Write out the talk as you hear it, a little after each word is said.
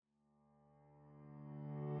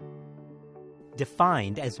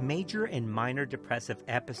defined as major and minor depressive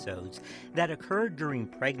episodes that occur during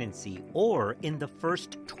pregnancy or in the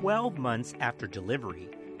first 12 months after delivery.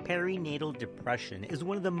 Perinatal depression is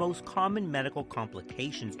one of the most common medical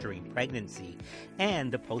complications during pregnancy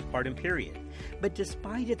and the postpartum period. But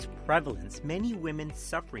despite its prevalence, many women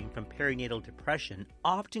suffering from perinatal depression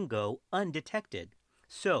often go undetected.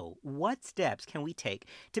 So, what steps can we take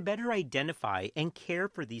to better identify and care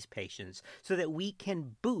for these patients so that we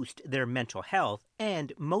can boost their mental health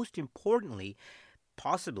and, most importantly,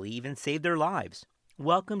 possibly even save their lives?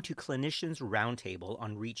 Welcome to Clinicians Roundtable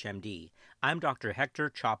on ReachMD. I'm Dr. Hector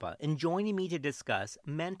Chapa, and joining me to discuss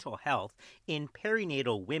mental health in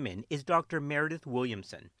perinatal women is Dr. Meredith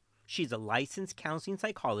Williamson. She's a licensed counseling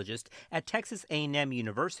psychologist at Texas A&M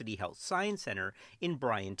University Health Science Center in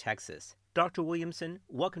Bryan, Texas. Dr. Williamson,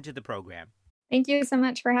 welcome to the program. Thank you so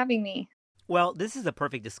much for having me. Well, this is a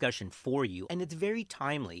perfect discussion for you, and it's very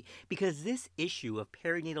timely because this issue of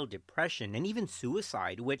perinatal depression and even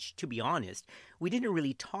suicide, which, to be honest, we didn't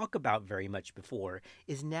really talk about very much before,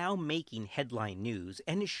 is now making headline news,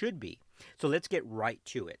 and it should be. So let's get right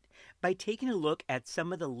to it. By taking a look at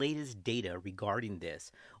some of the latest data regarding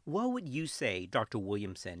this, what would you say, Dr.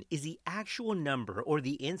 Williamson, is the actual number or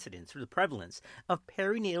the incidence or the prevalence of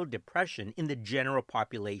perinatal depression in the general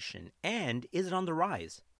population, and is it on the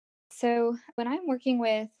rise? So, when I'm working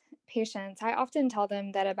with patients, I often tell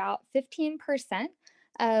them that about 15%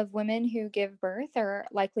 of women who give birth are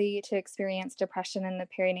likely to experience depression in the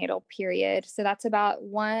perinatal period. So, that's about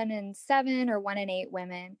 1 in 7 or 1 in 8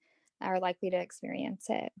 women are likely to experience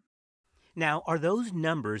it. Now, are those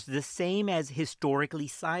numbers the same as historically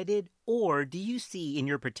cited, or do you see in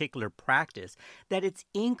your particular practice that it's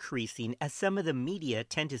increasing as some of the media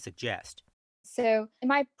tend to suggest? So, in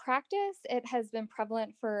my practice, it has been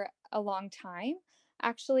prevalent for a long time,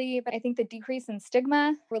 actually. But I think the decrease in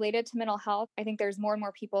stigma related to mental health, I think there's more and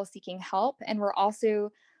more people seeking help. And we're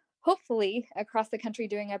also, hopefully, across the country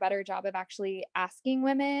doing a better job of actually asking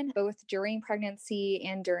women, both during pregnancy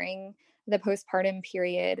and during the postpartum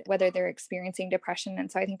period, whether they're experiencing depression.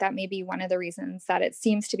 And so I think that may be one of the reasons that it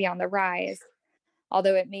seems to be on the rise,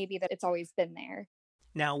 although it may be that it's always been there.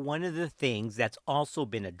 Now, one of the things that's also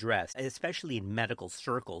been addressed, especially in medical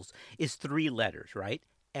circles, is three letters, right?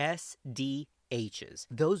 SDHs.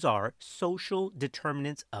 Those are social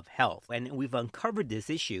determinants of health. And we've uncovered this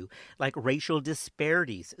issue like racial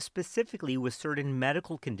disparities, specifically with certain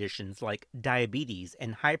medical conditions like diabetes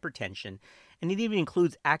and hypertension, and it even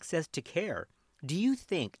includes access to care. Do you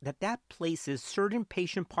think that that places certain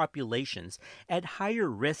patient populations at higher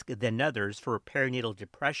risk than others for perinatal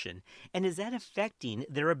depression? And is that affecting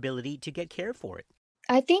their ability to get care for it?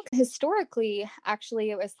 I think historically, actually,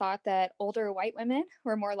 it was thought that older white women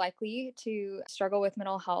were more likely to struggle with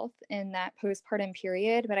mental health in that postpartum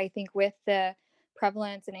period. But I think with the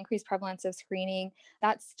prevalence and increased prevalence of screening,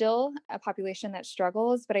 that's still a population that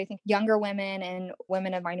struggles. But I think younger women and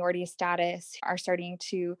women of minority status are starting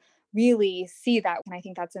to really see that. And I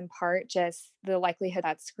think that's in part just the likelihood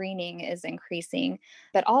that screening is increasing.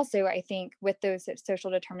 But also, I think with those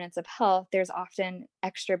social determinants of health, there's often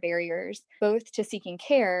extra barriers, both to seeking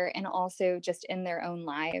care and also just in their own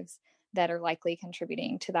lives that are likely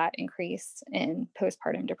contributing to that increase in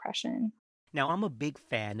postpartum depression. Now, I'm a big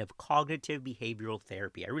fan of cognitive behavioral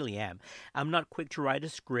therapy. I really am. I'm not quick to write a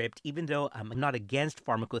script, even though I'm not against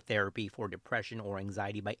pharmacotherapy for depression or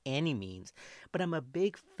anxiety by any means. But I'm a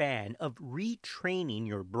big fan of retraining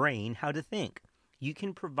your brain how to think. You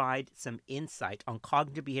can provide some insight on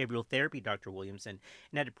cognitive behavioral therapy, Dr. Williamson,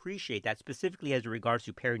 and I'd appreciate that specifically as it regards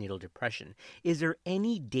to perinatal depression. Is there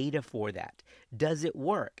any data for that? Does it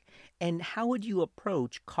work? And how would you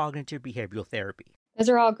approach cognitive behavioral therapy? Those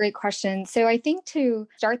are all great questions. So, I think to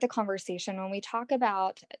start the conversation, when we talk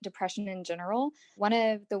about depression in general, one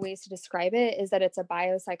of the ways to describe it is that it's a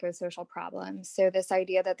biopsychosocial problem. So, this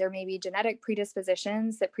idea that there may be genetic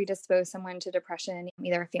predispositions that predispose someone to depression,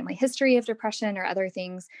 either a family history of depression or other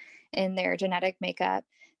things in their genetic makeup.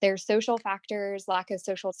 There's social factors, lack of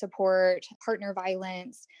social support, partner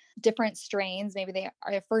violence, different strains. Maybe they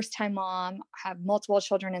are a first time mom, have multiple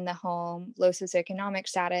children in the home, low socioeconomic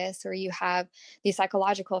status, or you have these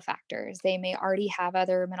psychological factors. They may already have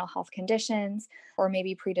other mental health conditions or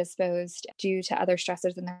maybe predisposed due to other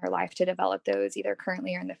stressors in their life to develop those either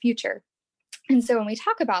currently or in the future. And so when we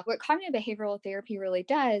talk about what cognitive behavioral therapy really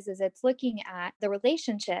does is it's looking at the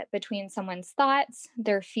relationship between someone's thoughts,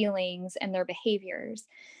 their feelings, and their behaviors.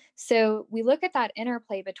 So we look at that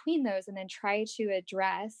interplay between those and then try to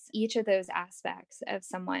address each of those aspects of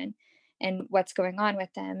someone. and what's going on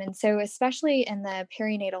with them. And so, especially in the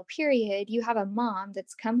perinatal period, you have a mom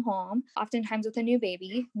that's come home, oftentimes with a new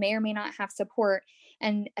baby, may or may not have support.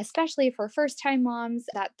 And especially for first time moms,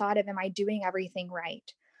 that thought of, am I doing everything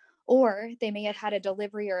right? Or they may have had a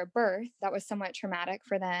delivery or a birth that was somewhat traumatic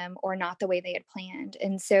for them or not the way they had planned.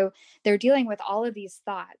 And so they're dealing with all of these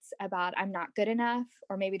thoughts about, I'm not good enough,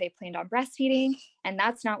 or maybe they planned on breastfeeding and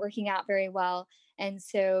that's not working out very well. And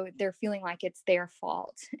so they're feeling like it's their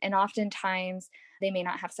fault. And oftentimes they may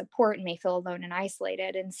not have support and may feel alone and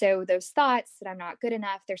isolated. And so those thoughts that I'm not good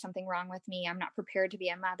enough, there's something wrong with me, I'm not prepared to be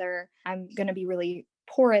a mother, I'm going to be really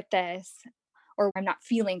poor at this, or I'm not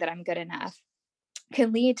feeling that I'm good enough,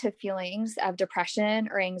 can lead to feelings of depression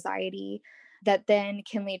or anxiety that then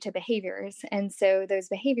can lead to behaviors. And so those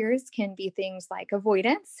behaviors can be things like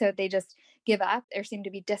avoidance. So they just give up or seem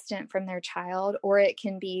to be distant from their child, or it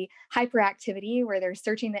can be hyperactivity where they're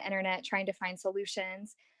searching the internet trying to find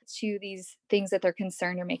solutions to these things that they're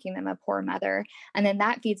concerned are making them a poor mother. And then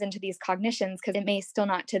that feeds into these cognitions because it may still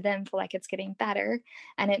not to them feel like it's getting better.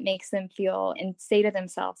 And it makes them feel and say to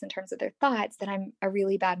themselves in terms of their thoughts that I'm a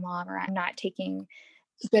really bad mom or I'm not taking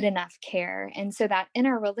good enough care. And so that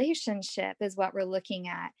inner relationship is what we're looking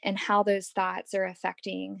at and how those thoughts are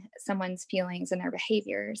affecting someone's feelings and their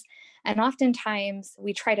behaviors. And oftentimes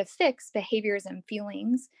we try to fix behaviors and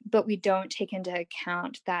feelings, but we don't take into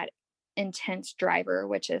account that intense driver,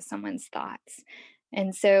 which is someone's thoughts.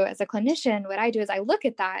 And so as a clinician, what I do is I look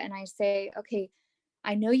at that and I say, okay,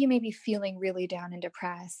 I know you may be feeling really down and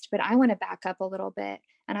depressed, but I want to back up a little bit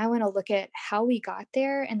and I want to look at how we got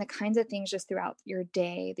there and the kinds of things just throughout your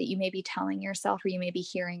day that you may be telling yourself or you may be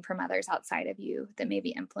hearing from others outside of you that may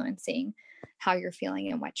be influencing how you're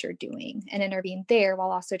feeling and what you're doing, and intervene there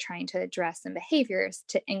while also trying to address some behaviors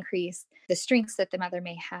to increase the strengths that the mother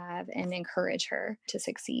may have and encourage her to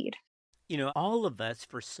succeed. All of us,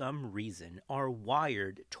 for some reason, are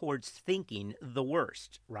wired towards thinking the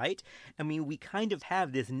worst, right? I mean, we kind of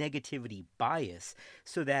have this negativity bias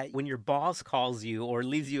so that when your boss calls you or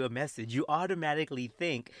leaves you a message, you automatically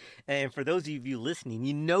think, and for those of you listening,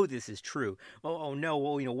 you know this is true. Oh no,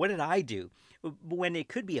 well, what did I do? When it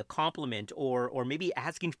could be a compliment or maybe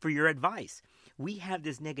asking for your advice. We have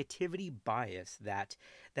this negativity bias that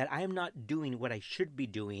I am not doing what I should be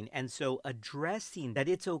doing. And so addressing that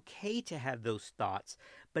it's okay to have those thoughts,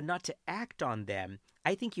 but not to act on them,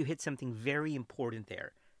 I think you hit something very important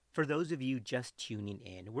there. For those of you just tuning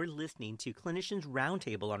in, we're listening to Clinicians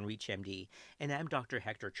Roundtable on ReachMD, and I'm Dr.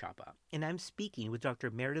 Hector Chapa, and I'm speaking with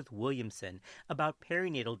Dr. Meredith Williamson about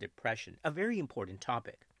perinatal depression, a very important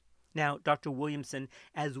topic. Now, Dr. Williamson,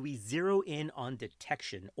 as we zero in on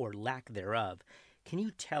detection or lack thereof, can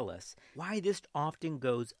you tell us why this often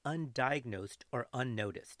goes undiagnosed or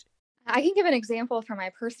unnoticed? I can give an example from my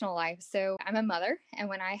personal life. So I'm a mother, and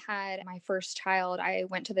when I had my first child, I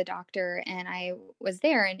went to the doctor and I was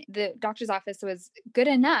there, and the doctor's office was good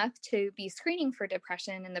enough to be screening for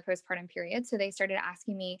depression in the postpartum period. So they started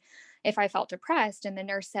asking me if I felt depressed, and the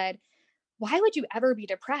nurse said, "Why would you ever be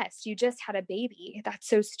depressed? You just had a baby. That's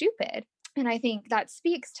so stupid." And I think that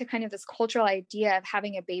speaks to kind of this cultural idea of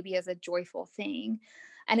having a baby as a joyful thing.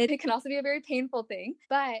 And it can also be a very painful thing.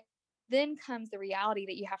 But then comes the reality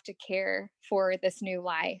that you have to care for this new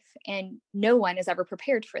life. And no one is ever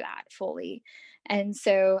prepared for that fully. And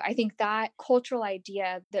so I think that cultural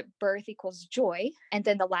idea that birth equals joy, and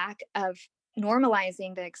then the lack of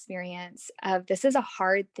normalizing the experience of this is a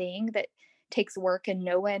hard thing that takes work and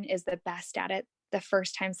no one is the best at it the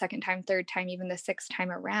first time, second time, third time, even the sixth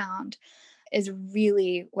time around, is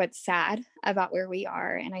really what's sad about where we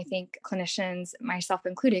are. And I think clinicians, myself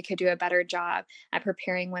included, could do a better job at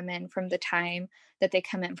preparing women from the time that they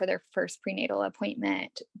come in for their first prenatal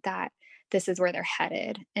appointment that this is where they're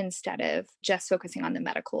headed instead of just focusing on the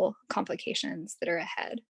medical complications that are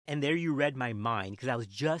ahead. And there you read my mind, because I was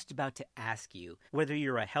just about to ask you, whether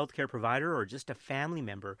you're a healthcare provider or just a family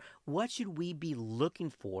member, what should we be looking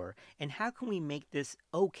for, and how can we make this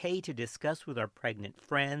okay to discuss with our pregnant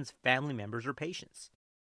friends, family members, or patients?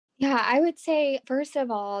 Yeah, I would say, first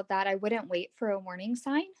of all, that I wouldn't wait for a warning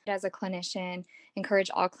sign. As a clinician, encourage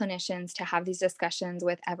all clinicians to have these discussions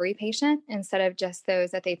with every patient instead of just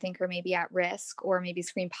those that they think are maybe at risk or maybe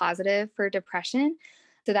screen positive for depression.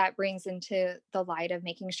 So that brings into the light of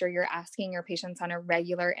making sure you're asking your patients on a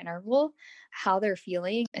regular interval how they're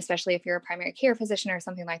feeling, especially if you're a primary care physician or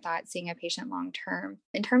something like that, seeing a patient long term.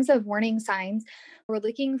 In terms of warning signs, we're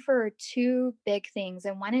looking for two big things.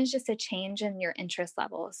 And one is just a change in your interest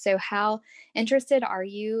level. So, how interested are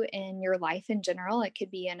you in your life in general? It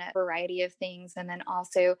could be in a variety of things. And then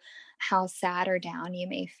also how sad or down you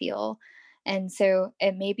may feel. And so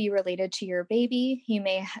it may be related to your baby. You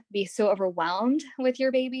may be so overwhelmed with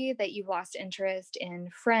your baby that you've lost interest in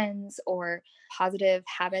friends or positive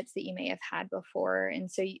habits that you may have had before. And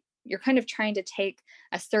so you're kind of trying to take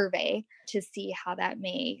a survey to see how that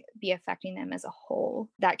may be affecting them as a whole.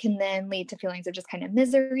 That can then lead to feelings of just kind of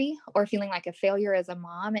misery or feeling like a failure as a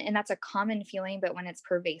mom. And that's a common feeling, but when it's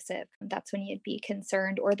pervasive, that's when you'd be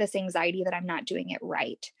concerned, or this anxiety that I'm not doing it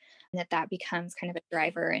right. And that becomes kind of a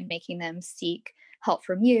driver and making them seek help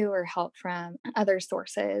from you or help from other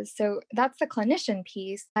sources. So that's the clinician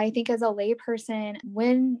piece. I think as a layperson,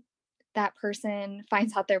 when that person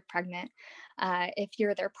finds out they're pregnant, if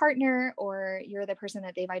you're their partner or you're the person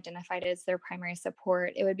that they've identified as their primary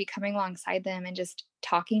support, it would be coming alongside them and just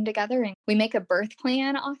talking together. And we make a birth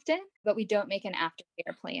plan often, but we don't make an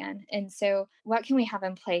aftercare plan. And so what can we have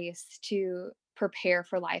in place to prepare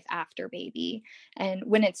for life after baby, and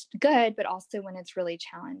when it's good, but also when it's really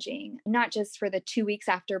challenging, not just for the 2 weeks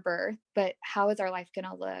after birth, but how is our life going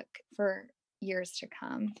to look for years to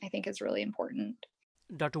come, I think is really important.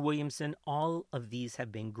 Dr. Williamson, all of these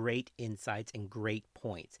have been great insights and great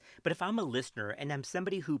points. But if I'm a listener and I'm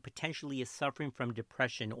somebody who potentially is suffering from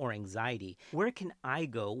depression or anxiety, where can I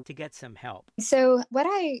go to get some help? So what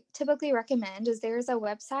I typically recommend is there's a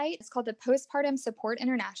website. It's called the Postpartum Support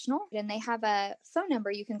International, and they have a phone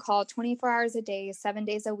number you can call 24 hours a day, 7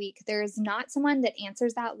 days a week. There's not someone that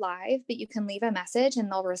answers that live, but you can leave a message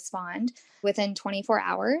and they'll respond within 24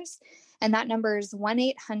 hours. And that number is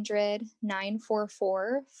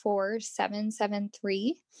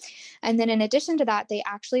 1-800-944-4773. And then in addition to that, they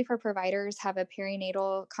actually, for providers, have a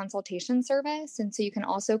perinatal consultation service. And so you can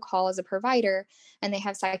also call as a provider, and they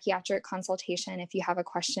have psychiatric consultation if you have a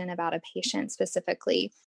question about a patient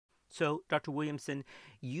specifically. So, Dr. Williamson,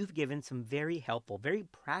 you've given some very helpful, very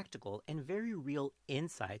practical, and very real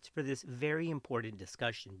insights for this very important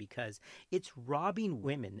discussion, because it's robbing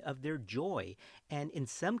women of their joy and, in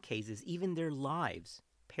some cases, even their lives.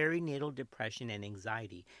 Perinatal depression and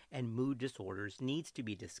anxiety and mood disorders needs to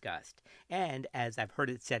be discussed. And as I've heard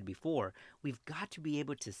it said before, we've got to be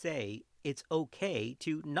able to say it's okay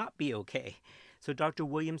to not be okay. So, Dr.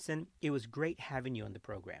 Williamson, it was great having you on the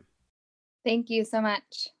program. Thank you so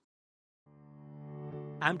much.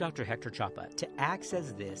 I'm Dr. Hector Chapa. To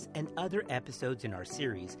access this and other episodes in our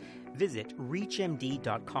series, visit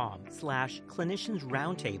reachmd.com/clinicians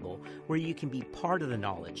roundtable, where you can be part of the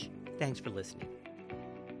knowledge. Thanks for listening.